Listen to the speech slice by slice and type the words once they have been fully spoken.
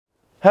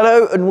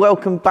Hello and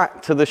welcome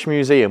back to the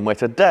Shmuseum, where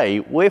today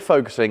we're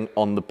focusing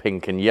on the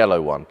pink and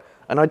yellow one.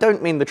 And I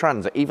don't mean the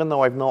Transit, even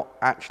though I've not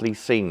actually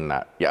seen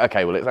that. Yeah,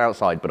 okay, well it's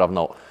outside, but I've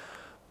not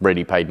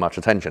really paid much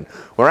attention.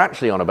 We're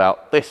actually on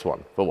about this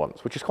one for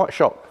once, which is quite a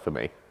shock for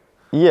me.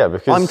 Yeah,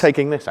 because I'm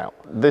taking this out.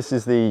 This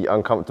is the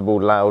uncomfortable,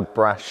 loud,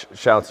 brash,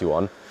 shouty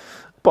one.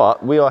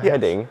 But we are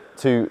heading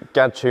to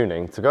GAD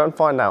Tuning to go and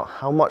find out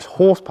how much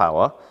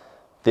horsepower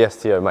the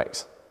STO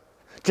makes.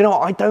 Do you know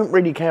what? I don't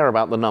really care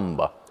about the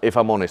number, if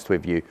I'm honest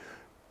with you.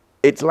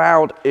 It's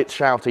loud, it's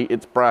shouty,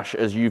 it's brash,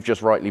 as you've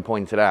just rightly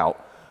pointed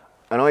out.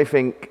 And I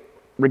think,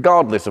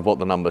 regardless of what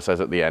the number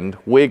says at the end,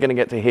 we're going to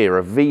get to hear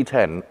a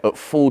V10 at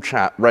full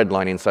chat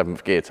redlining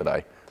 7th gear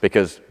today,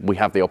 because we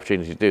have the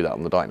opportunity to do that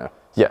on the dyno.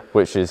 Yeah,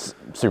 which is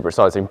super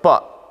exciting,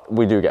 but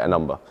we do get a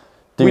number.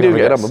 We do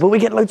get a number, but we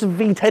get loads of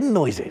V10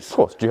 noises. Of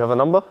course. Do you have a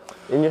number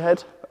in your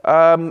head?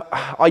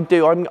 I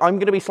do. I'm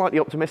going to be slightly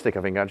optimistic,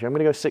 I think, actually. I'm going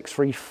to go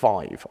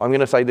 635. I'm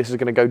going to say this is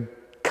going to go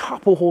a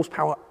couple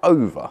horsepower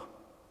over.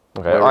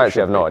 Okay, I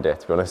actually have no idea,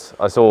 to be honest.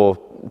 I saw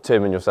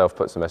Tim and yourself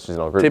put some messages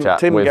in our group chat.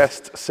 Tim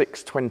guessed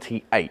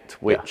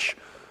 628, which,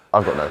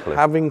 I've got no clue.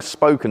 Having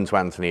spoken to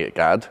Anthony at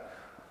GAD,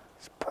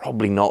 it's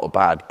probably not a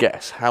bad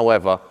guess.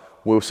 However,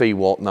 we'll see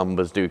what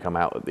numbers do come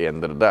out at the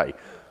end of the day.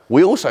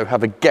 We also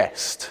have a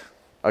guest.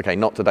 Okay,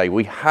 not today.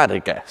 We had a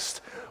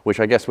guest,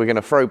 which I guess we're going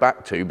to throw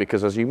back to,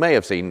 because as you may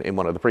have seen in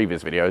one of the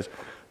previous videos,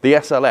 the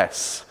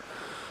SLS,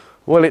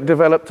 well, it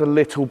developed a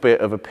little bit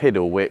of a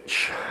piddle,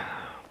 which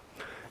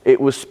it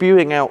was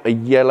spewing out a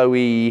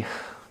yellowy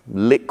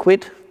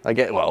liquid,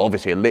 well,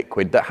 obviously a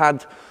liquid that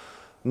had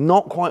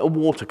not quite a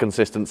water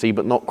consistency,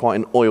 but not quite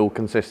an oil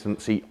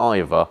consistency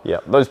either. Yeah,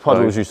 those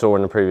puddles you saw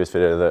in the previous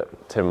video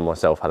that Tim and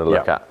myself had a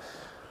look at.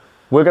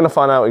 We're going to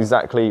find out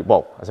exactly,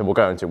 well, I said we're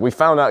going to. We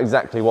found out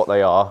exactly what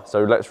they are,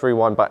 so let's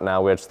rewind back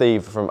now. We had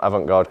Steve from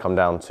Avantgarde come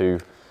down to,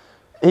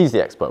 he's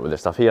the expert with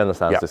this stuff. He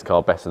understands this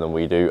car better than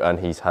we do, and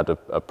he's had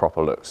a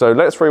proper look. So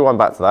let's rewind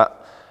back to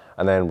that,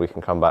 and then we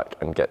can come back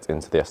and get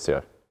into the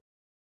STO.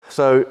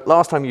 So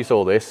last time you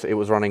saw this, it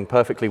was running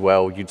perfectly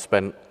well. You'd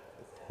spent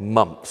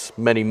months,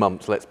 many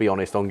months, let's be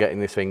honest, on getting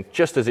this thing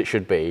just as it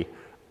should be,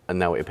 and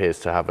now it appears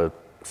to have a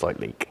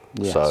slight leak.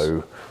 Yes.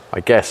 So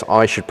I guess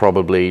I should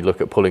probably look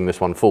at pulling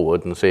this one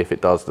forward and see if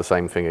it does the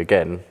same thing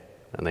again,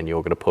 and then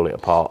you're going to pull it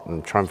apart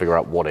and try and figure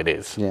out what it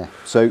is. Yeah,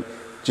 so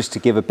just to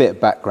give a bit of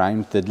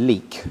background, the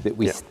leak that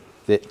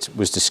that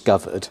was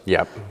discovered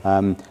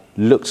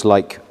looks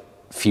like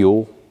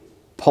fuel,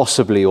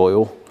 possibly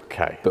oil,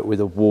 but with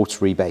a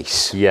watery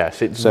base.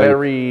 Yes, it's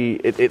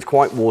it's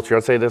quite watery.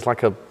 I'd say there's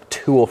like a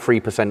 2 or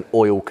 3%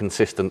 oil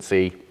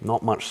consistency,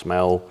 not much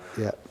smell.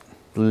 Yeah.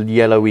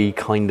 Yellowy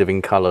kind of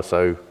in colour,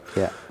 so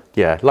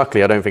yeah,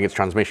 luckily I don't think it's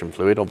transmission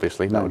fluid,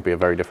 obviously. That would be a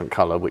very different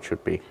colour, which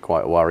would be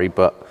quite a worry,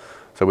 but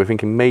so we're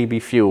thinking maybe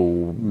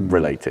fuel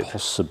related.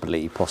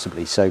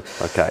 Possibly. So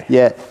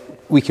yeah,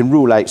 we can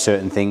rule out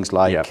certain things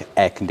like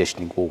air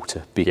conditioning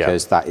water,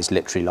 because that is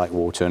literally like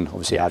water, and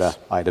obviously I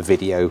had a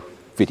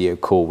video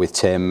call with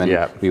Tim,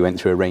 and we went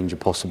through a range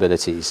of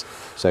possibilities.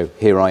 So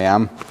here I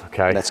am.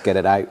 Okay, let's get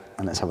it out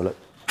and let's have a look.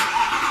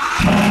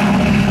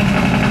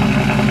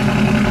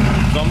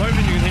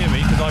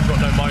 I've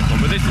got no mic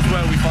on, but this is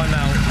where we find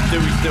out, do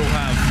we still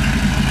have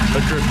a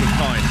drip of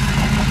kind?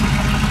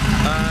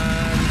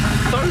 And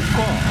so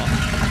far,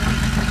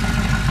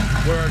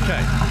 we're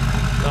okay.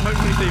 Now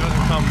hopefully Steve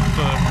hasn't come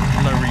for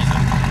no reason,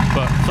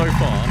 but so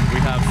far we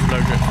have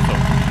no drips at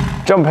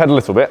all. Jump ahead a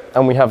little bit,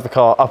 and we have the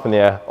car up in the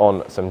air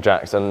on some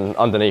jacks, and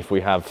underneath we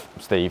have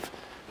Steve,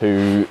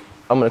 who,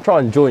 I'm going to try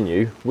and join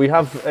you. We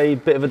have a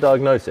bit of a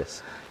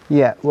diagnosis.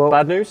 Yeah, well...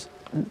 Bad news?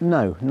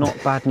 No,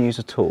 not bad news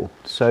at all.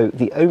 So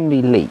the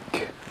only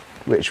leak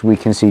which we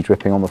can see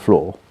dripping on the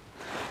floor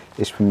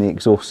is from the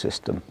exhaust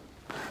system,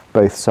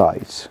 both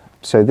sides.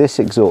 So this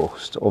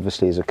exhaust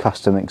obviously is a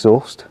custom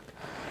exhaust.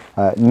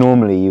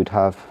 Normally you'd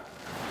have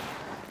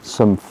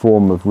some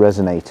form of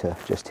resonator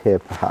just here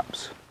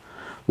perhaps,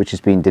 which has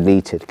been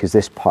deleted because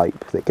this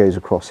pipe that goes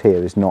across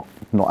here is not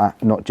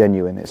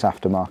genuine, it's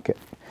aftermarket.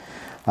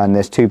 And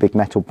there's 2 big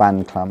metal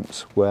band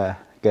clamps where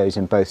it goes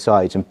in both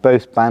sides, and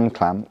both band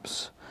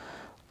clamps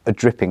are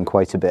dripping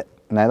quite a bit.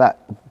 Now that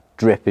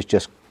drip is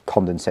just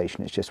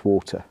condensation, it's just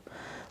water,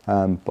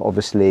 but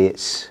obviously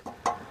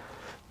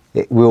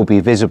it will be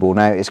visible.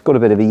 Now it's got a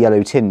bit of a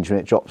yellow tinge when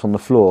it drops on the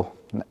floor,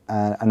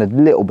 and a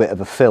little bit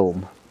of a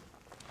film.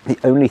 The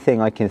only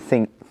thing I can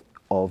think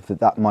of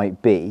that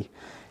might be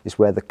is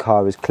where the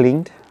car is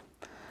cleaned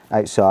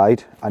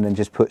outside and then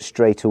just put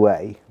straight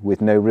away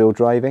with no real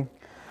driving,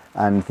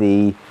 and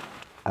the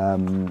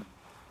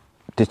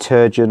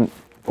detergent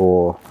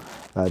or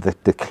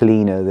the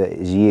cleaner that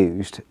is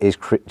used is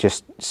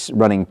just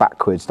running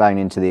backwards down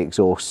into the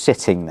exhaust,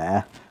 sitting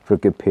there for a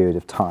good period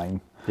of time.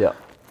 Yeah.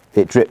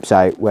 It drips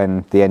out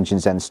when the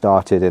engine's then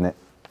started, and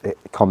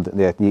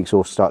the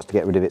exhaust starts to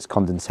get rid of its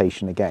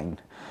condensation again,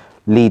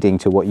 leading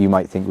to what you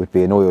might think would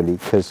be an oil leak,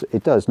 because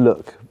it does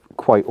look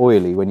quite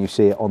oily when you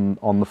see it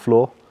on the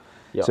floor.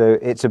 Yep. So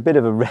it's a bit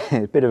of a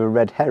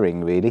red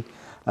herring, really.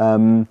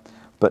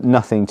 but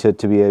nothing to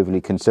be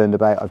overly concerned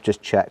about. I've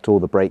just checked all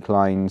the brake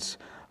lines,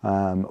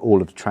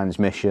 all of the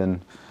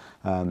transmission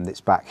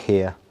that's back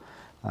here.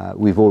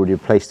 We've already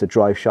replaced the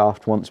drive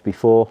shaft once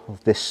before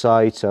of this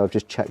side, so I've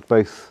just checked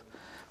both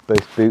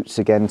boots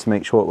again to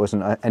make sure it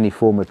wasn't any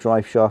form of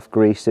drive shaft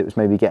grease. It was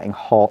maybe getting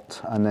hot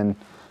and then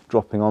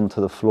dropping onto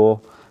the floor,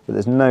 but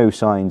there's no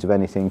signs of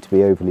anything to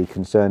be overly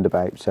concerned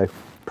about, so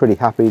pretty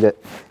happy that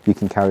you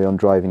can carry on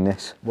driving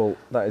this. Well,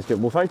 that is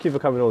good. Well, thank you for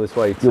coming all this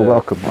way. You're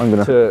welcome. I'm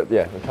going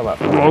to come out.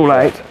 Roll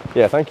out.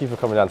 Yeah, thank you for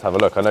coming down to have a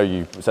look. I know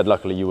you said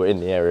luckily you were in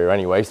the area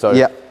anyway, so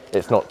yeah,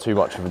 it's not too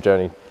much of a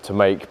journey to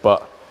make,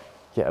 but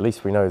yeah, at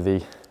least we know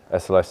the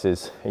SLS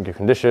is in good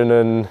condition,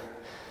 and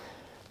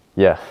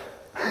yeah,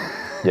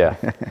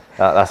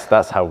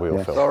 that's how we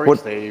all feel. Sorry,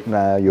 Steve.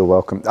 No, you're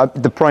welcome.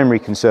 The primary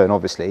concern,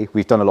 obviously,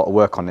 we've done a lot of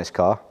work on this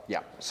car.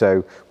 Yeah.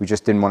 So we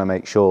just didn't want to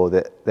make sure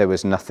that there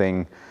was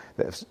nothing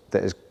that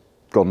has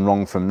gone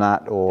wrong from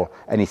that, or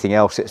anything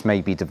else that's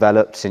maybe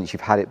developed since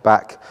you've had it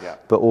back. Yeah.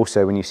 But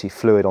also, when you see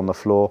fluid on the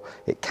floor,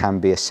 it can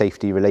be a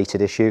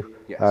safety-related issue.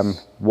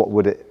 Yes.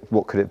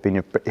 What could it have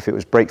been if it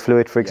was brake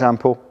fluid, for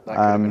example? That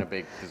could have been a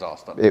big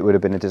disaster. It would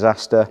have been a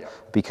disaster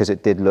because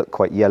it did look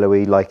quite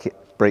yellowy, like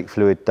brake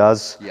fluid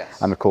does.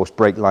 Yes. And of course,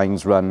 brake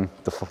lines run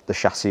the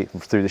chassis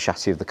through the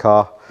chassis of the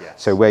car.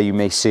 Yes. So where you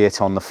may see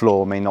it on the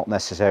floor may not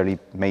necessarily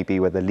be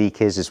where the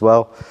leak is as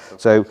well.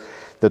 So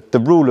the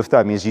rule of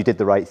thumb is you did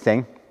the right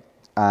thing.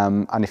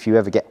 And if you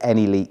ever get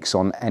any leaks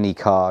on any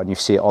car and you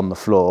see it on the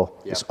floor,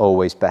 it's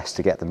always best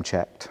to get them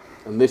checked.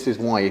 And this is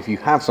why, if you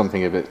have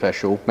something a bit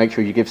special, make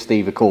sure you give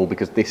Steve a call,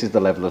 because this is the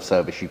level of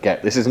service you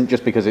get. This isn't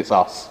just because it's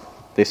us.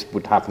 This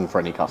would happen for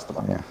any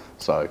customer. Yeah.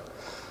 So,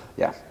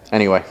 yeah.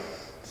 Anyway,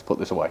 let's put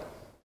this away.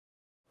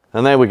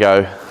 And there we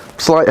go.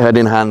 Slight head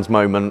in hands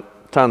moment.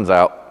 Turns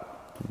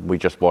out we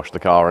just washed the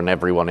car, and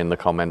everyone in the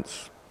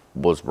comments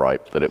was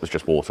right that it was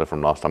just water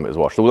from last time it was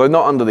washed. Although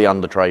not under the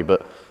under tray,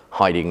 but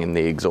hiding in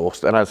the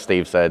exhaust. And as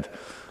Steve said,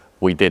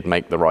 we did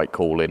make the right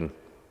call in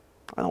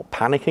not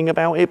panicking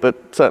about it,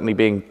 but certainly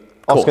being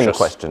cautious. Asking a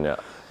question,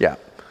 yeah,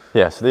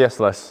 so the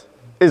SLS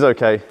is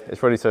okay.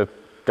 It's ready to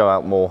go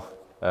out more.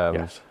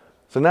 Yes.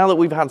 So now that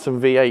we've had some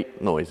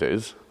V8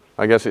 noises,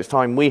 I guess it's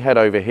time we head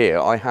over here.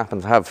 I happen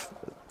to have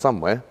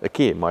somewhere a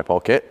key in my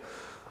pocket.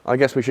 I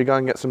guess we should go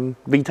and get some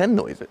V10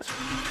 noises.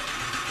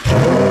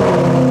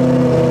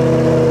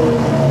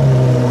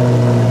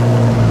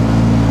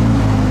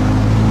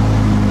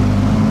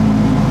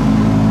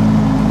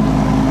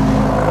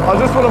 I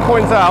just want to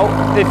point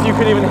out, if you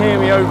can even hear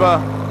me over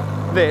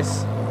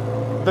this,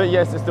 that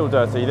yes, it's still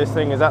dirty. This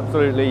thing is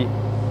absolutely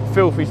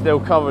filthy still,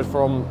 covered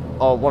from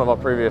one of our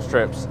previous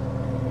trips.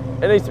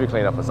 It needs to be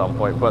cleaned up at some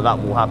point, but that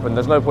will happen.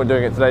 There's no point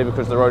doing it today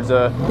because the roads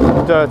are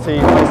dirty,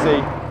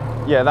 icy.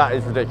 Yeah, that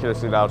is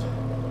ridiculously loud.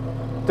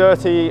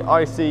 Dirty,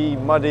 icy,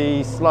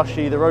 muddy,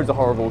 slushy, the roads are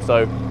horrible.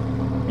 So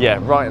yeah,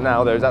 right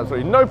now there's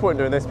absolutely no point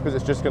doing this because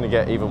it's just going to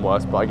get even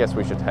worse. But I guess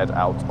we should head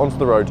out onto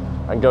the road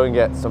and go and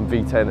get some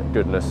V10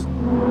 goodness.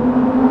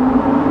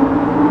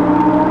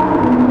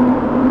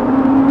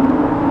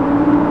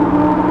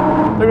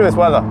 Look at this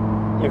weather.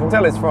 You can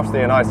tell it's frosty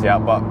and icy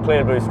out, but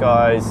clear blue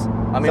skies,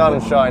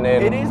 sun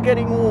shining. It is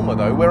getting warmer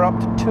though. We're up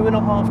to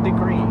 2.5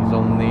 degrees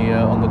on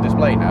the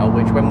display now,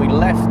 which when we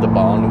left the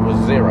barn was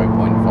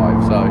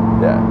 0.5. So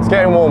yeah, it's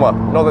getting warmer.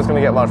 Not that it's going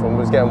to get much warmer,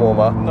 but it's getting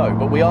warmer. No,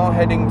 but we are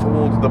heading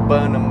towards the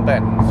Burnham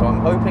Bend, so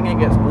I'm hoping it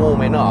gets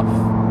warm enough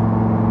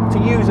to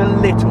use a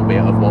little bit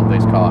of what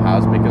this car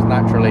has, because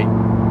naturally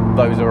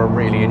those are a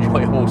really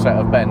enjoyable set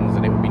of bends,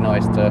 and it would be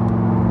nice to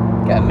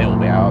get a little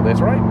bit out of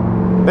this, right?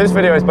 This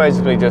video is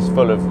basically just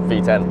full of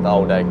V10 the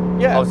whole day.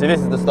 Yeah. Obviously this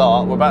is the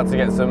start. We're about to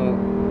get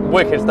some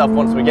wicked stuff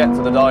once we get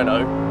to the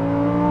dyno.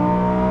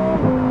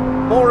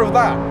 More of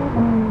that.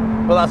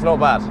 But that's not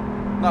bad.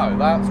 No,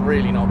 that's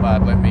really not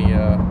bad. Let me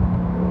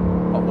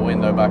pop the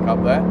window back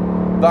up there.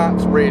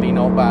 That's really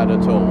not bad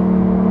at all.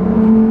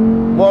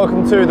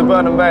 Welcome to the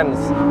Burnham Bends.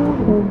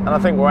 And I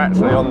think we're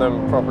actually on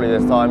them properly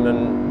this time,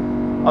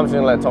 and I'm just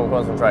going to let Tom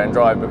concentrate and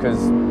drive because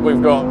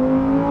we've got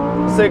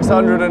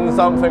 600 and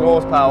something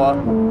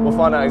horsepower. We'll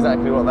find out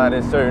exactly what that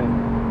is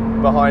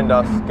soon. Behind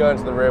us, going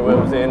to the rear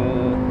wheels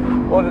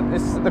in, well,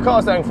 the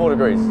car's saying 4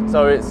 degrees,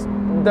 so it's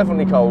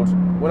definitely cold.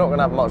 We're not going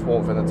to have much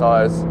warmth in the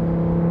tyres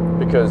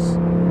because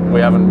we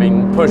haven't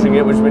been pushing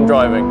it, we've just been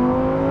driving.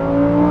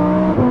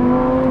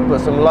 But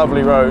some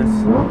lovely roads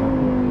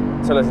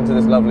to listen to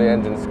this lovely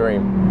engine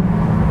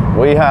scream.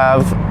 We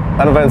have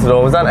an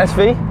Aventador. Was that an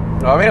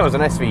SV? No, I mean it was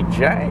an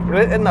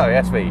SVJ. No,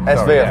 SV. SV,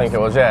 Sorry, I think it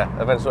was, yeah.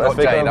 Aventador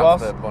SV going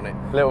past. the bonnet.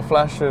 Little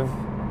flash of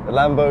a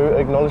Lambo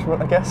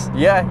acknowledgement, I guess.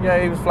 Yeah,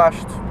 he was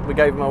flashed. We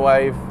gave him a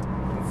wave.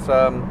 It's,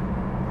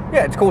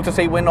 yeah, it's cool to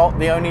see we're not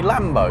the only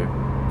Lambo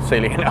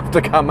silly enough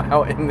to come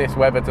out in this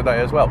weather today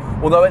as well.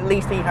 Although at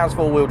least he has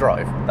 4-wheel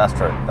drive. That's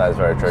true. That is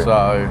very true.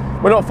 So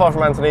we're not far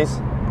from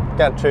Anthony's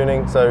GAD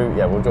Tuning, so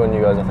yeah, we'll join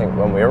you guys, I think,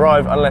 when we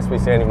arrive, unless we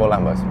see any more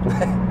Lambos.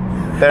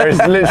 There is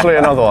literally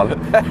another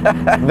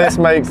one. This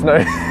makes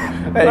no...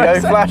 There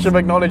you go, flash of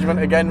acknowledgement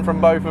again from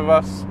both of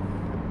us.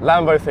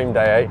 Lambo themed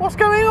day 8. What's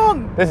going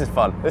on? This is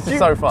fun. This is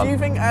so fun. Do you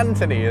think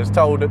Anthony has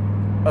told a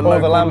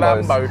local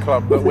Lambo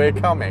club that we're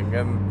coming,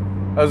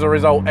 and as a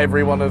result,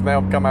 everyone has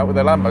now come out with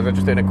their Lambos? They're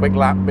just doing a quick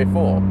lap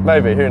before.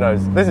 Maybe, who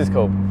knows? This is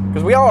cool.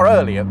 Because we are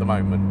early at the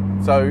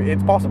moment, so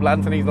it's possible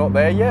Anthony's not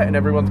there yet, and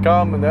everyone's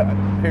come, and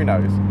who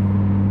knows?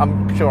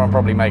 I'm sure I'm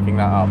probably making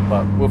that up,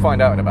 but we'll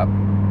find out in about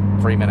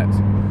 3 minutes.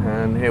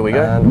 And here we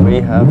go. And we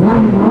have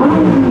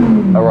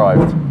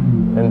arrived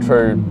in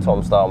true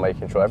Tom style,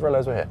 making sure everyone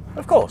knows we're here.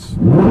 Of course.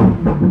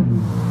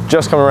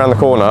 Just coming around the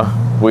corner,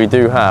 we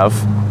do have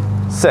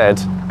said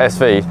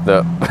SV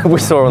that we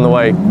saw on the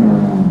way.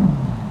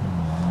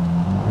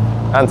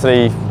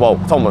 Anthony, well,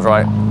 Tom was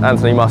right.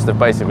 Anthony must have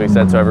basically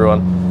said to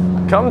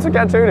everyone, come to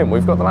GAD Tuning,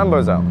 we've got the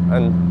Lambos out.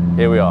 And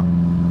here we are,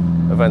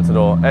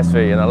 Aventador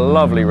SV in a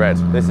lovely red.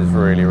 This is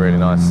really, really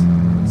nice.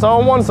 So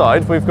on one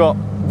side, we've got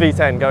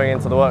V10 going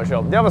into the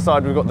workshop. The other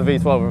side, we've got the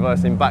V12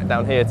 reversing back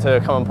down here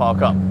to come and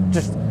park up.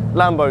 Just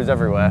Lambos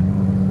everywhere.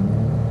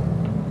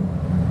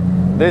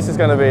 This is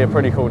going to be a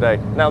pretty cool day.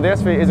 Now the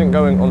SV isn't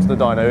going onto the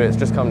dyno, it's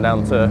just come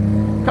down for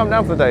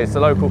the day. It's a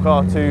local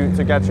car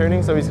to GAD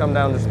Tuning, so he's come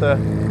down just to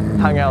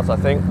hang out, I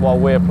think, while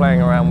we're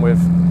playing around with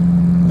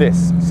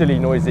this silly,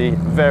 noisy,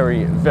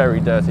 very, very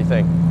dirty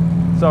thing.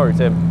 Sorry,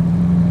 Tim,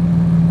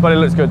 but it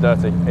looks good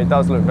dirty. It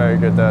does look very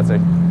good dirty.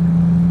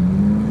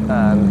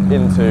 And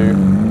into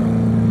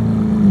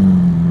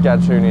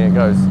GAD Tuning it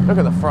goes. Look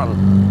at the front.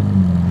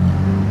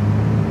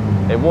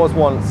 It was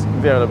once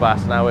Viola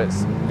Bass, now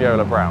it's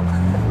Viola Brown.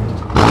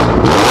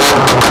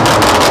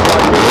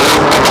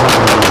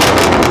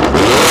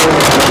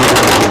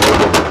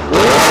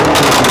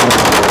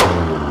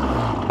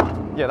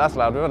 Yeah, that's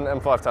loud. We've got an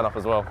M510 up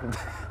as well,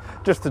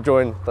 just to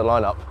join the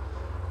lineup.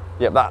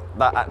 Yep,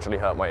 that actually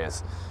hurt my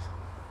ears,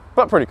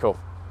 but pretty cool.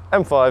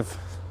 M5,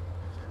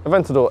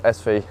 Aventador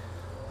SV,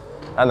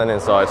 and then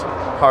inside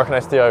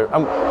Huracan STO,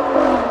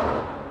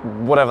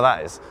 and whatever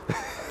that is.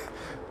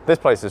 This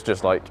place is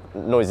just like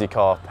noisy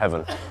car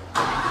heaven.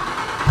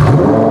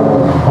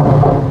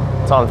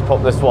 Time to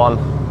pop this one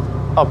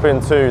up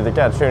into the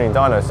GAD Tuning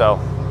dyno cell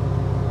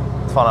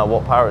to find out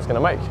what power it's going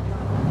to make.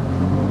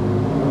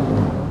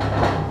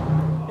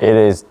 It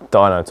is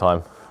dyno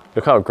time.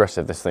 Look how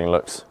aggressive this thing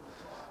looks.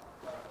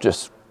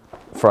 Just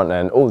front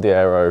end, all the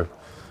aero,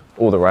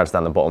 all the rads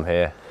down the bottom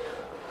here,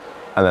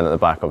 and then at the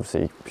back,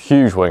 obviously,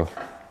 huge wing.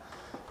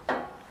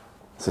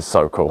 This is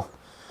so cool.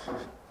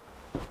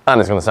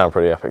 And it's going to sound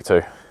pretty epic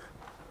too.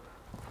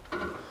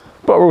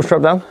 But we're all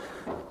strapped down,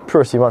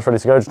 pretty much ready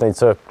to go. Just need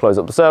to close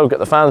up the cell, get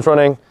the fans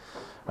running,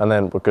 and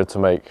then we're good to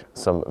make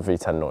some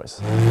V10 noise.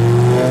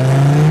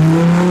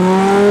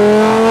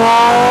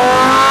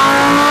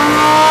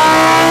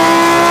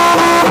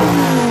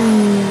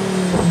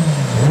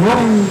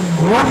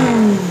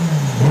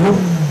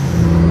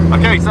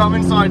 Okay, so I'm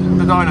inside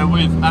the dyno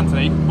with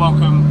Anthony.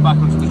 Welcome back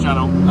onto the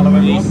channel. Hello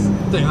everyone. He's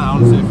doing that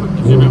on, see if it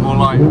gives you a bit more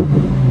light.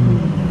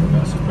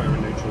 That's just very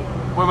neutral.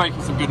 We're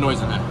making some good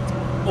noise in there.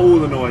 All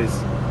the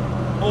noise.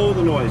 All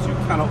the noise. You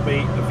cannot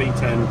beat a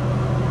V10.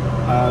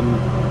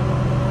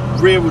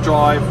 Rear wheel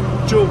drive,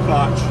 dual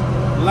clutch,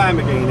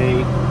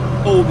 Lamborghini,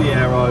 all the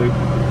aero.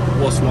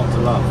 What's not to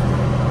love?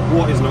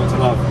 What is not to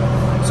love?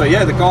 So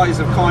yeah, the guys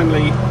have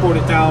kindly brought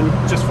it down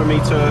just for me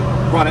to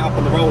run it up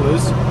on the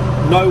rollers.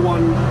 No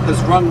one has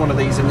run one of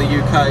these in the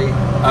UK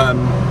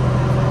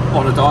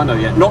on a dyno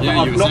yet. Not that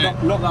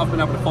I've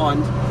been able to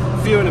find.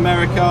 A few in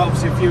America,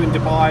 obviously a few in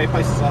Dubai,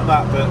 places like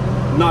that, but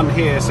none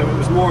here. So it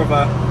was more of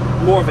a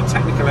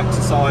technical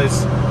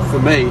exercise for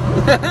me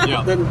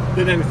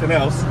than anything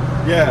else.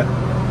 Yeah.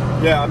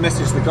 I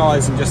messaged the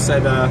guys and just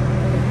said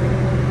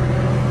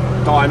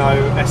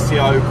dyno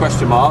STO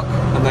question mark,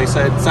 and they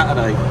said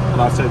Saturday,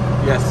 and I said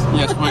yes.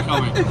 Yes, we're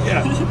coming.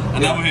 Yeah.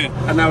 And now we're here.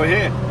 And now we're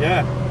here.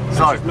 Yeah.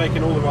 So just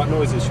making all the right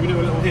noises. Should we do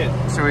a little hit?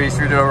 Should we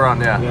do a run?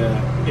 Yeah.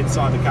 Yeah.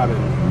 Inside the cabin.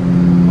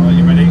 All right,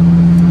 you ready?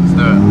 Let's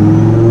do it.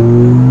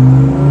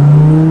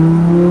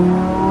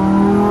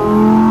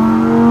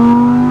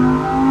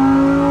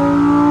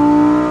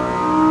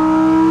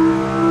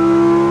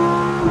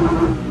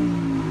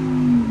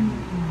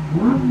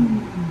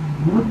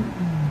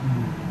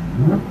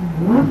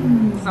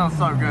 Sounds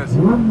so good.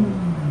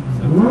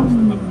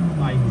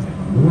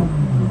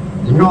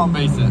 You can't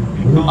beat it.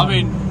 I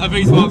mean, a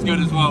V12's good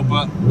as well,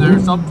 but there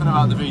is something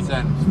about the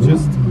V10.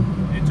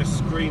 It just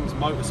screams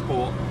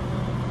motorsport.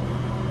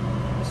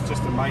 It's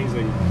just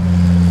amazing.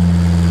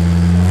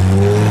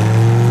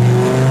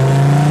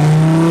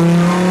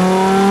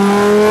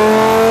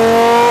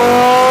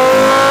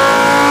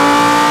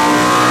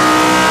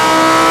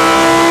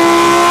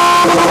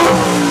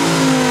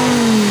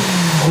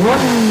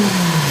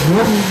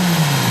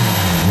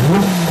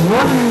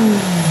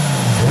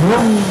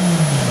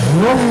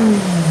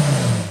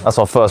 That's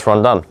our first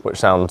run done, which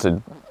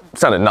sounded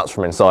nuts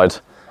from inside,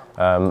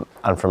 and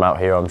from out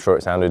here I'm sure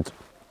it sounded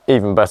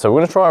even better. We're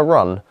going to try a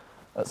run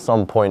at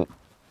some point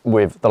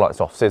with the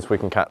lights off, see if we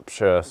can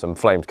capture some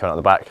flames coming out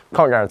the back.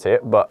 Can't guarantee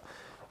it, but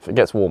if it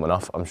gets warm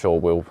enough, I'm sure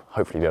we'll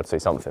hopefully be able to see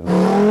something.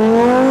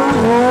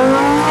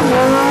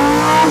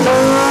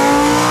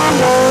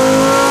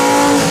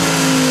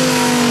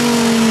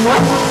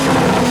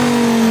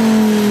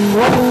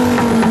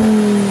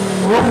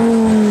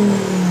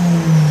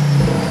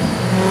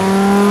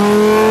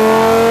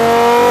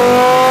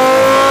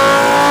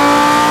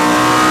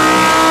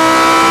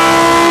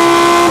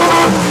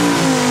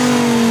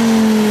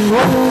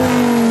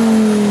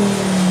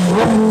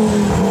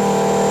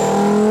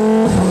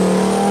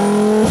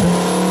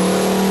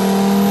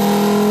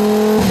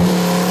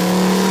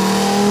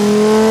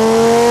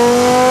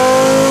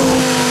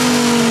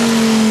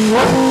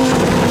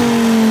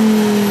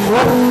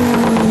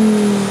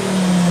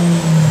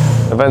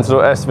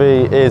 Aventador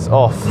SV is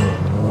off.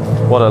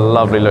 What a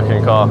lovely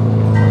looking car.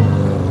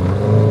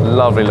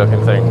 Lovely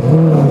looking thing.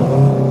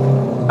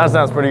 That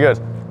sounds pretty good.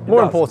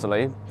 More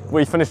importantly,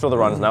 we finished all the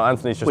runs now.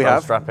 Anthony's just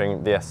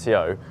unstrapping the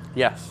STO.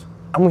 Yes.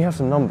 And we have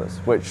some numbers,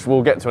 which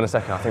we'll get to in a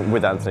second, I think,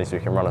 with Anthony, so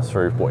he can run us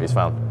through what he's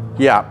found.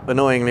 Yeah,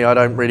 annoyingly, I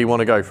don't really want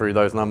to go through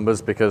those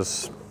numbers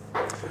because,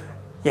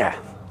 yeah,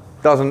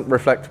 doesn't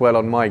reflect well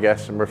on my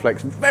guess and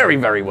reflects very,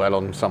 very well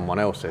on someone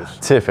else's.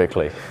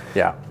 Typically.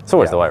 Yeah. It's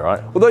always the way,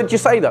 right? Although, did you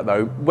say that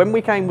though? When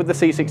we came with the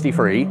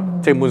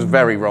C63, Tim was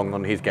very wrong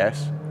on his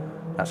guess.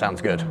 That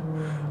sounds good.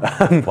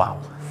 Wow.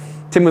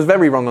 Tim was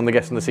very wrong on the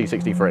guess on the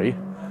C63. He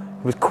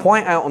was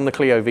quite out on the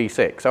Clio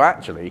V6. So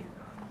actually,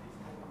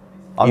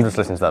 I'm just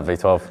listening to that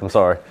V12, I'm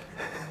sorry.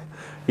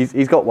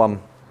 he's got one.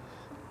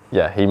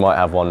 Yeah, he might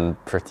have one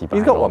pretty bad.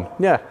 He's got one,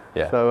 yeah.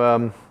 Yeah.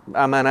 So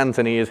our man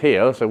Anthony is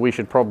here, so we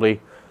should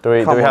probably Do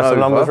we have some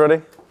numbers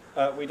ready?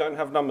 We don't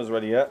have numbers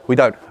ready yet. We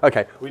don't.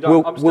 Okay. We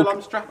don't. I'm still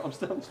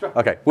unstrapped.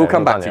 Okay, we'll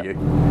come back to you.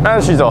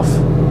 And she's off.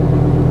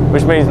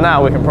 Which means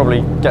now we can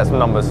probably get some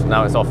numbers.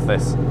 Now it's off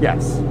this.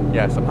 Yes.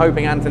 Yes. I'm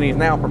hoping Anthony's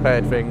now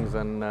prepared things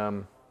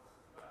and.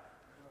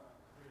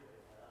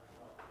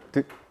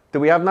 Do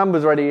we have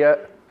numbers ready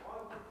yet?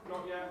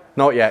 Not yet.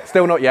 Not yet.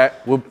 Still not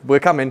yet. We're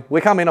coming.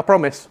 We're coming. I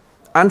promise.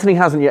 Anthony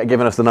hasn't yet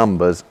given us the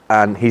numbers,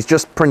 and he's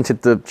just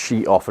printed the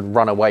sheet off and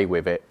run away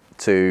with it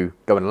to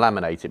go and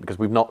laminate it because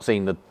we've not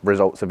seen the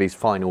results of his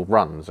final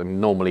runs, and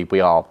normally we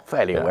are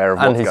fairly aware of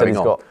what's going on. And he said he's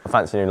got a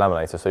fancy new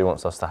laminator, so he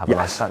wants us to have a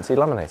nice fancy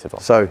laminated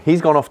one. So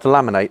he's gone off to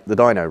laminate the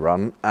dyno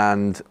run,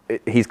 and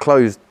he's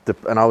closed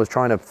and I was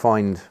trying to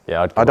find,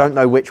 I don't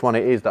know which one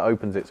it is that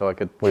opens it so I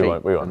could We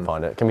won't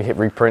find it. Can we hit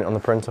reprint on the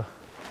printer?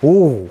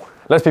 Ooh.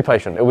 Let's be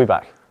patient, it'll be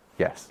back.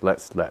 Yes,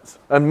 let's.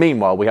 And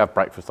meanwhile, we have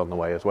breakfast on the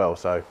way as well,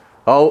 so.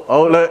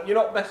 Oh, look. You're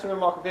not messing with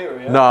my computer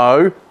yet?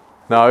 No,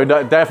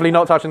 definitely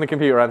not touching the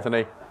computer,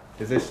 Anthony.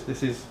 This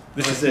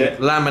is it.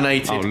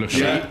 Laminated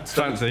sheet. Yeah,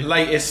 fancy.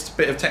 Latest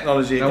bit of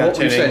technology. Now what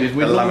we've said is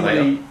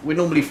we're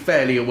normally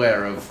fairly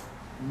aware of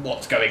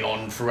what's going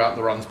on throughout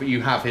the runs, but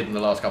you have hidden the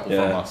last couple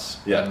from us.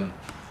 Yeah.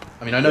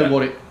 I mean, I know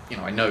what it.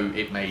 I know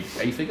it made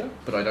a figure,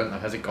 but I don't know.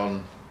 Has it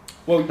gone?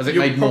 Well, has it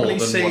made more than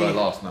what I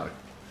last know?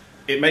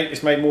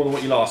 It's made more than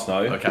what you last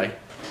know. Okay.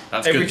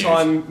 That's every good news.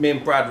 time me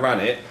and Brad ran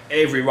it,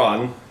 every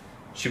run,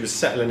 she was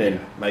settling in,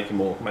 making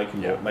more.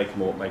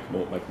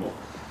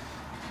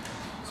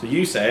 So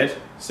you said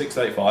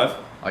 635.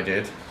 I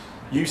did.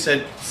 You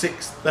said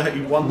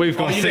 631. We've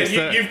gone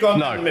 630. You've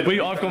gone in the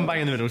middle. I've gone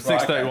bang in the middle.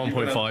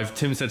 631.5.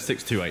 Tim said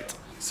 628.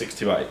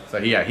 628. So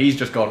yeah, he's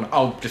just gone.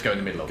 I'll just go in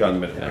the middle. Go in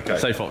the middle. Okay.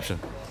 Safe option.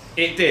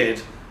 It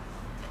did.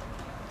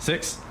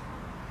 6.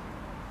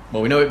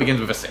 Well, we know it begins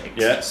with a 6.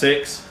 Yeah.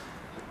 6.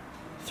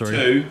 3.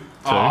 2.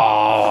 Oh,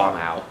 I'm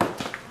out.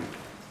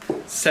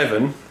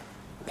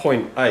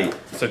 7.8.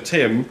 So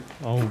Tim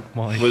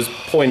was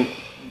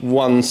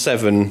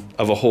 0.17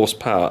 of a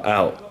horsepower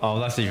out. Oh,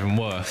 that's even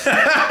worse.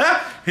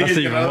 That's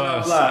even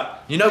worse.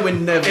 That. You know,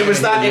 when it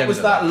was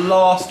that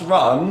last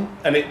run,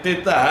 and it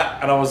did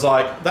that, and I was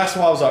like, that's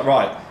why I was like,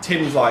 right,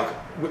 Tim's like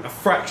a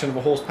fraction of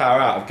a horsepower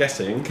out of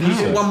guessing. Can you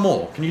do one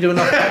more? Can you do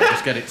another one?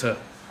 Just get it to.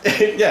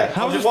 Yeah.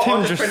 How does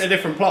Tim just print a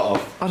different plot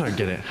off? I don't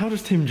get it. How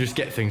does Tim just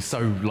get things so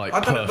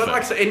perfect? But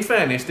like I said, in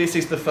fairness, this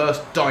is the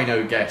first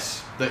dyno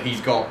guess that he's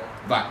got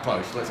that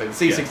close. Let's say the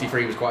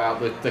C63 was quite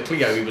out. The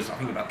Clio, he was I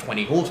think about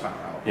 20 horsepower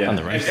out. Yeah. And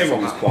the rest.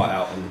 Everyone was quite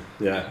out. And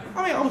yeah.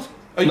 I mean, I was.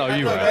 No,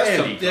 you were.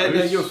 Fairly close.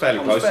 Yeah, you were fairly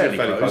close. Fairly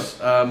close.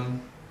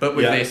 But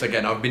with this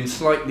again, I've been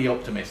slightly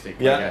optimistic.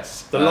 I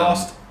guess. The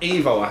last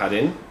Evo I had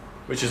in,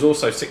 which is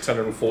also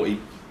 640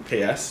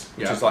 PS,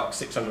 which is like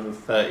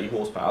 630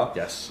 horsepower.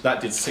 Yes.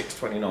 That did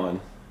 629.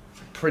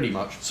 Pretty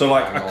much. So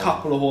like a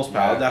couple of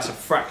horsepower, that's a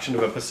fraction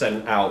of a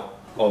percent out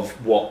of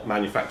what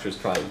manufacturers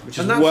claim, which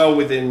is well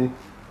within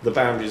the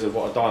boundaries of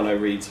what a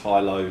dyno reads, high,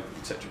 low,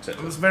 etc,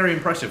 etc. It's very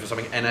impressive for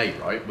something NA,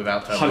 right?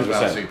 Without turbo,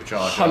 without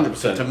supercharger.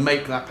 100%. To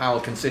make that power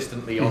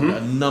consistently on a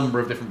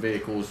number of different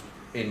vehicles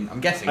in, I'm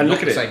guessing, and not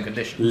look at the it. same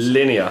conditions.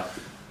 Linear.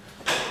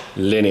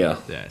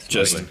 Yeah, it's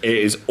just wiggling. it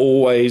is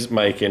always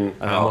making.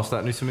 And what's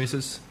that,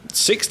 Nusamusas?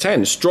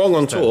 610, strong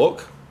on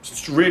torque.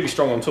 Really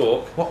strong on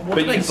torque. What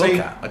do they look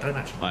at? I don't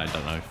actually. I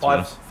don't know.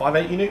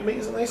 580 Newton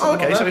meters, aren't they? Oh,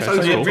 okay, so it's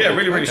overall. Yeah,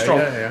 really strong.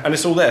 Yeah. And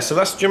it's all there. So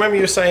that's. Do you remember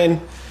you were saying,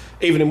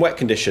 even in wet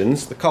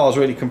conditions, the car's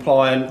really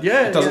compliant.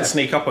 Yeah, it doesn't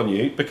sneak up on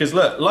you because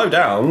look, low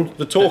down,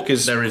 the torque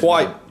is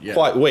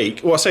quite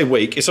weak. Well, I say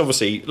weak. It's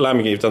obviously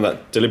Lamborghini have done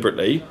that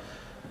deliberately,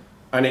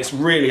 and it's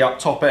really up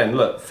top end.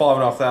 Look,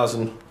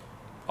 5,500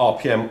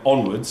 RPM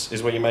onwards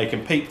is when you're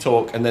making peak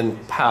torque, and then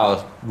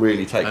power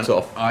really takes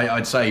off.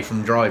 I'd say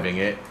from driving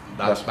it,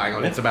 that's bang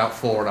on. It's about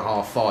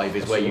 4.5, 5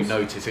 is where you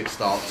notice it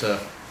start to.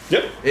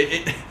 Yep.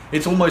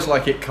 It's almost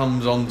like it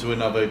comes onto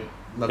another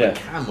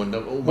cam.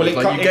 Well,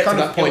 like you get to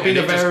that point,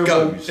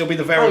 it'll be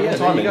the variable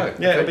timing.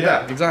 Yeah, it'll be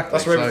that. Exactly.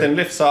 That's where everything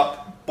lifts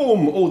up,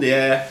 boom, all the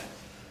air,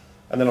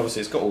 and then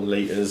obviously it's got all the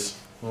litres.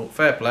 Well,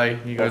 fair play,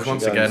 you guys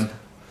once again.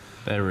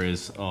 There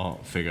is our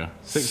figure,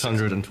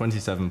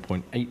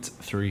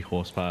 627.83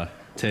 horsepower.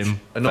 Tim,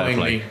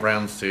 annoyingly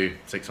rounds to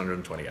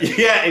 628.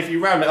 Yeah, if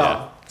you round it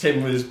up,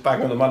 Tim was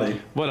bang on the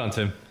money. Well done,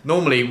 Tim.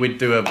 Normally we'd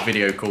do a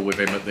video call with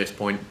him at this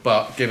point,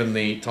 but given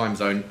the time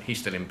zone, he's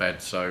still in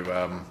bed, so...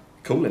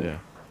 Cooling.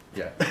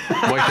 Yeah.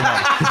 Wake him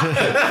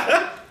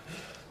up.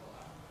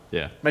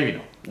 Yeah. Maybe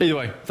not. Either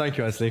way, thank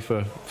you, Anthony,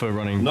 for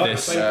running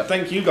this.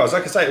 Thank you guys.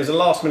 Like I say, it was a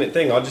last minute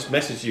thing. I just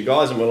messaged you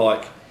guys and we're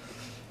like,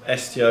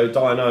 STO,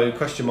 Dyno,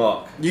 question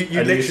mark. You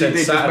literally did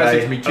just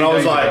message me 2 days ago. And I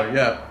was like,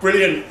 yeah,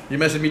 brilliant. You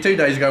messaged me 2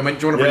 days ago and went,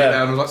 do you want to bring it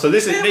down? I was like, so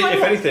this is,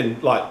 if anything,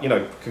 like, you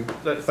know,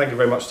 thank you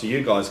very much to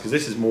you guys, because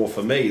this is more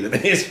for me than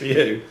it is for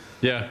you.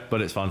 Yeah,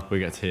 but it's fun. We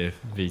get to hear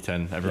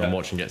V10. Everyone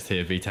watching gets to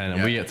hear V10,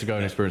 and we get to go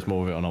and experience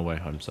more of it on our way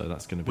home. So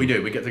that's going to be We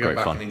do. We get to go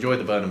back and enjoy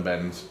the burn and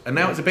bends. And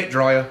now it's a bit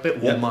drier, a bit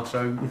warmer,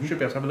 so we should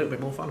be able to have a little bit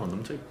more fun on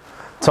them too.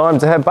 Time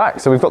to head back.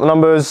 So we've got the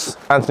numbers.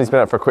 Anthony's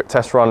been out for a quick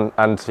test run,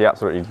 and he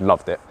absolutely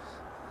loved it.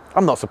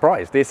 I'm not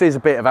surprised. This is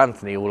a bit of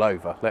Anthony all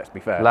over, let's be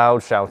fair.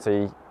 Loud,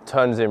 shouty,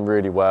 turns in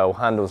really well,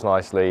 handles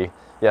nicely.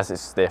 Yes, it's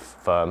stiff,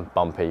 firm,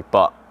 bumpy,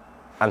 but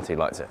Anthony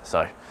likes it,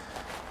 so.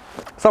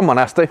 Someone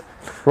has to.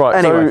 Right,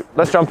 anyway. so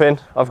let's jump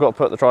in. I've got to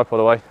put the tripod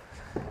away.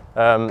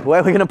 Where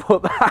are we going to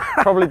put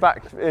that? Probably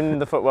back in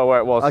the footwell where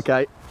it was.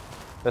 Okay.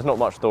 There's not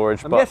much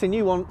storage. I'm guessing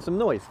you want some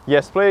noise.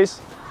 Yes, please.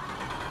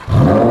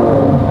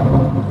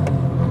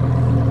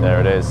 There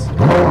it is.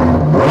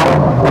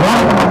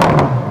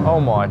 Oh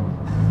my.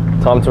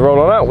 Time to roll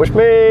on out, which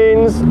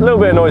means a little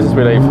bit of noise as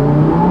we leave.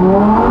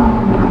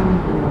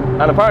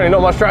 And apparently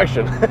not much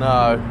traction.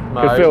 No.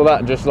 Could feel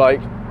that just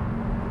like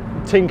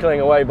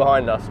tinkling away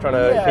behind us, trying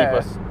to keep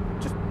us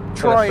just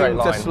trying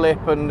to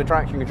slip, and the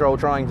traction control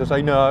trying to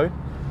say no.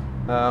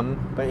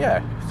 But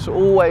yeah, it's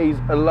always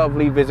a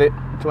lovely visit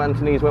to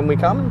Anthony's when we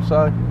come,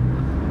 so.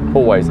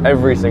 Always,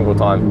 every single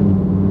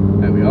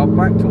time. There we are,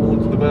 back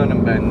towards the burn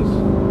and bends,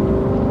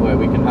 where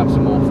we can have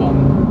some more fun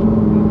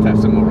and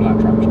test some more of that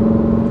traction.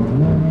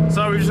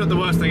 So we just had the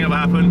worst thing ever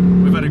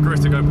happen. We've had a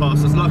gritter go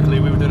past us.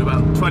 Luckily we were doing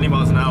about 20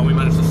 miles an hour and we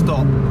managed to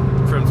stop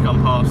for him to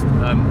come past.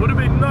 Would have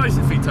been nice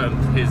if he turned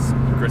his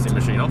gritting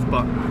machine off,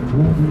 but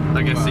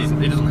I guess he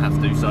doesn't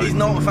have to, so. He's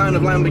not a fan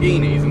of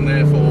Lamborghinis and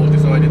therefore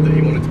decided that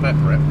he wanted to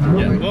pepper it.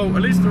 Yeah, well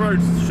at least the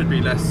roads should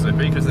be less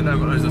slippy because they don't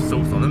got loads of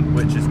salt on them,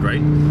 which is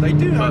great. They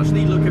do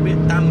actually look a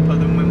bit damper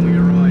than when we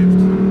arrived.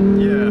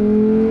 Yeah.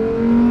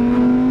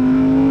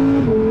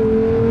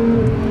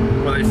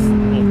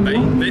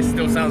 This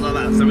still sounds like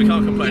that, so we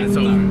can't complain at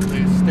all. No,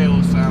 it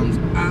still sounds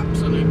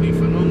absolutely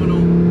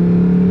phenomenal.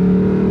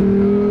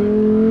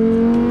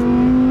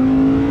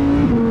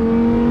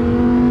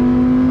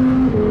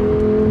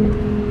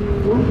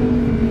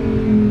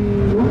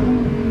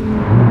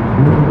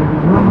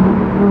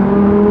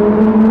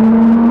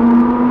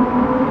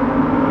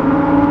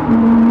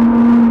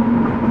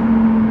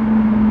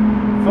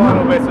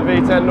 Final bit of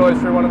V10 noise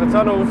through one of the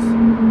tunnels.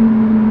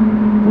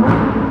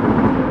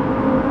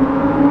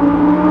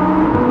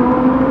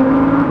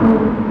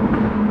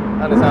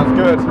 And it sounds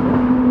good.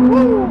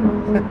 Woo!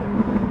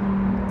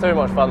 Too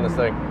much fun, this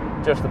thing.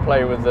 Just to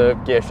play with the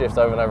gear shifts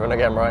over and over and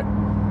again, right?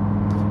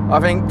 I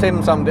think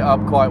Tim summed it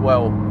up quite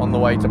well on the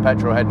way to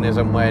petrol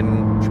hedonism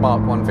when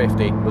Schmark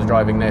 150 was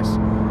driving this.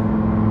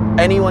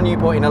 Anyone you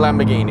put in a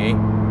Lamborghini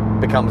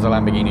becomes a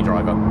Lamborghini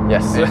driver.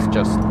 Yes. It's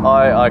just...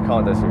 I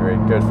can't disagree.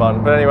 Good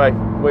fun. But anyway,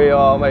 we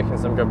are making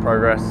some good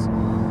progress.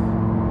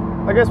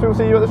 I guess we will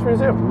see you at the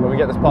Shmuseum when we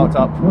get this parked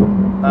up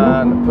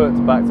and put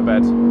back to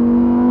bed.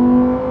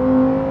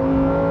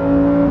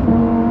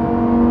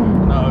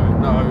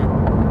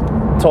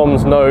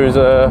 Tom's nose,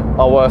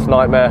 our worst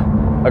nightmare.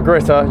 A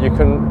gritter, you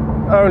can't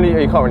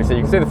really see.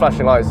 You can see the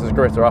flashing lights. There's a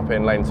gritter up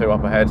in lane 2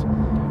 up ahead.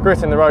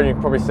 Grit in the road, you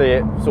can probably see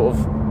it sort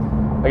of,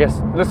 I guess,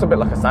 it looks a bit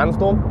like a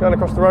sandstorm going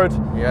across the road.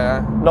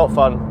 Yeah. Not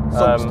fun.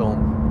 Salt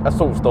storm. A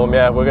salt storm,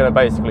 yeah. We're going to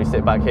basically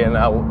sit back here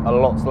now a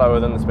lot slower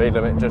than the speed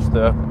limit just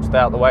to stay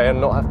out the way and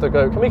not have to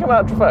go. Can we come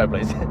out to Trafalgar,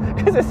 please?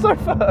 Because it's so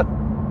fun.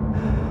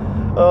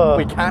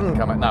 We can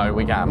come out. No,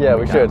 we can. Yeah,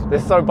 we should.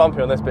 It's so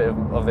bumpy on this bit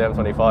of the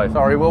M25.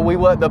 Sorry, well, we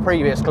were the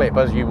previous clip,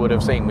 as you would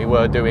have seen, we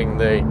were doing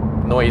the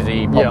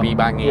noisy, poppy,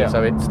 bangy,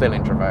 so it's still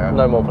in Trafalgar.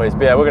 No more, please.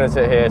 But yeah, we're going to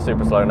sit here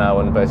super slow now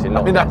and basically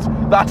not. I mean, that's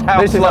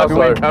how slow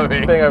we're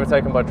going. Being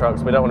overtaken by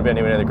trucks, we don't want to be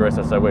anywhere near the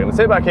gritter, so we're going to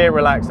sit back here,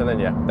 relax, and then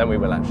then we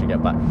will actually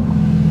get back.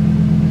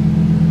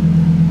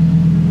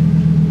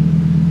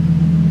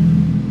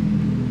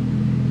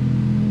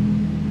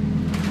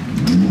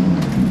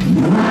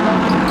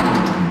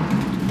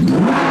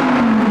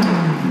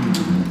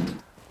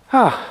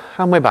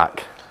 And we're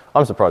back.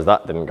 I'm surprised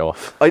that didn't go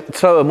off.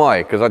 So am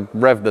I, because I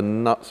revved the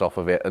nuts off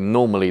of it, and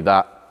normally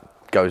that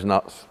goes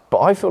nuts. But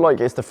I feel like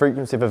it's the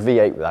frequency of a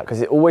V8 with that,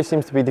 because it always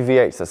seems to be the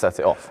V8s that set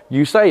it off.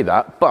 You say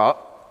that,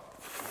 but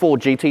Ford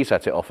GT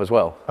set it off as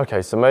well.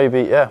 Okay, so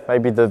maybe, yeah,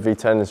 maybe the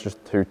V10 is just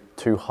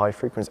too high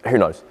frequency. Who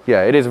knows?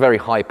 Yeah, it is a very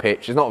high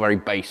pitch. It's not a very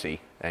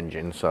bassy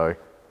engine, so.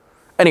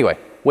 Anyway,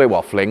 we're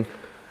waffling.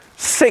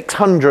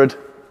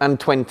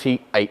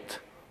 628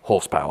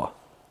 horsepower.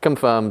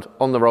 Confirmed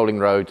on the rolling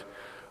road.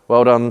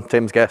 Well done,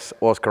 Tim's guess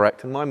was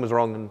correct, and mine was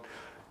wrong, and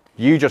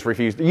you just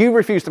refused. You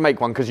refused to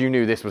make one because you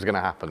knew this was going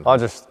to happen. I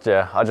just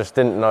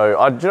didn't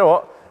know. Do you know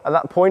what? At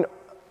that point,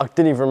 I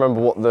didn't even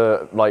remember what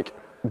the, like,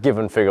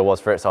 given figure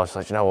was for it, so I was just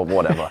like, you know what,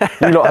 whatever.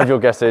 You lot have your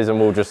guesses and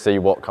we'll just see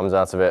what comes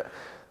out of it.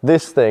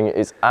 This thing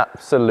is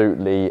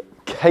absolutely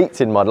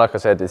caked in mud. Like I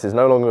said, this is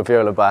no longer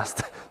Viola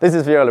Bast. This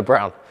is Viola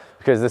Brown,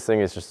 because this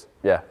thing is just,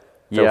 yeah,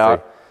 filthy. Yeah,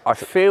 I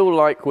feel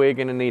like we're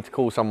going to need to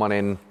call someone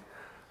in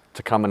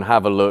to come and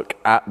have a look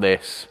at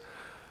this,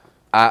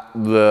 at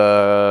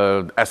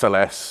the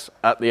SLS,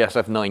 at the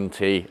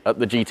SF90, at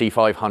the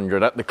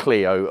GT500, at the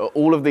Clio, at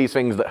all of these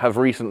things that have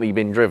recently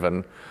been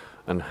driven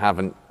and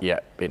haven't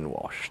yet been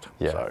washed.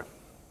 Yeah. So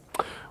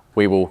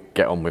we will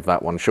get on with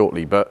that one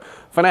shortly. But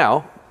for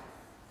now,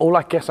 all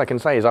I guess I can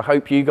say is I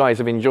hope you guys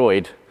have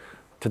enjoyed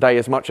today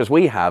as much as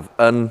we have.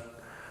 And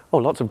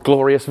lots of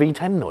glorious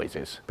V10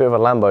 noises. Bit of a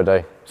Lambo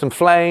day. Some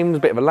flames,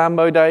 bit of a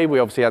Lambo day. We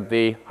obviously had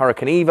the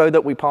Huracan EVO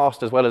that we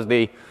passed, as well as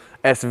the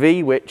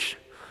SV, which,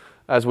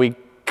 as we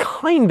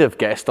kind of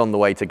guessed on the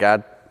way to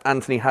GAD,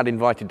 Anthony had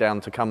invited down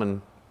to come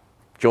and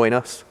join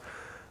us.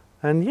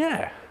 And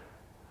yeah.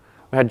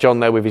 We had John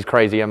there with his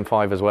crazy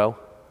M5 as well.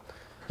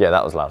 Yeah,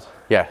 that was loud.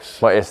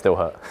 Yes. My ears still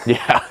hurt.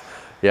 Yeah,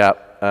 yeah.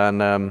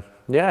 And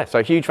yeah,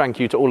 so huge thank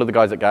you to all of the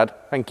guys at GAD.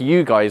 Thank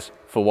you guys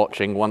for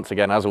watching once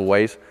again, as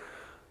always.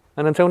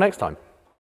 And until next time.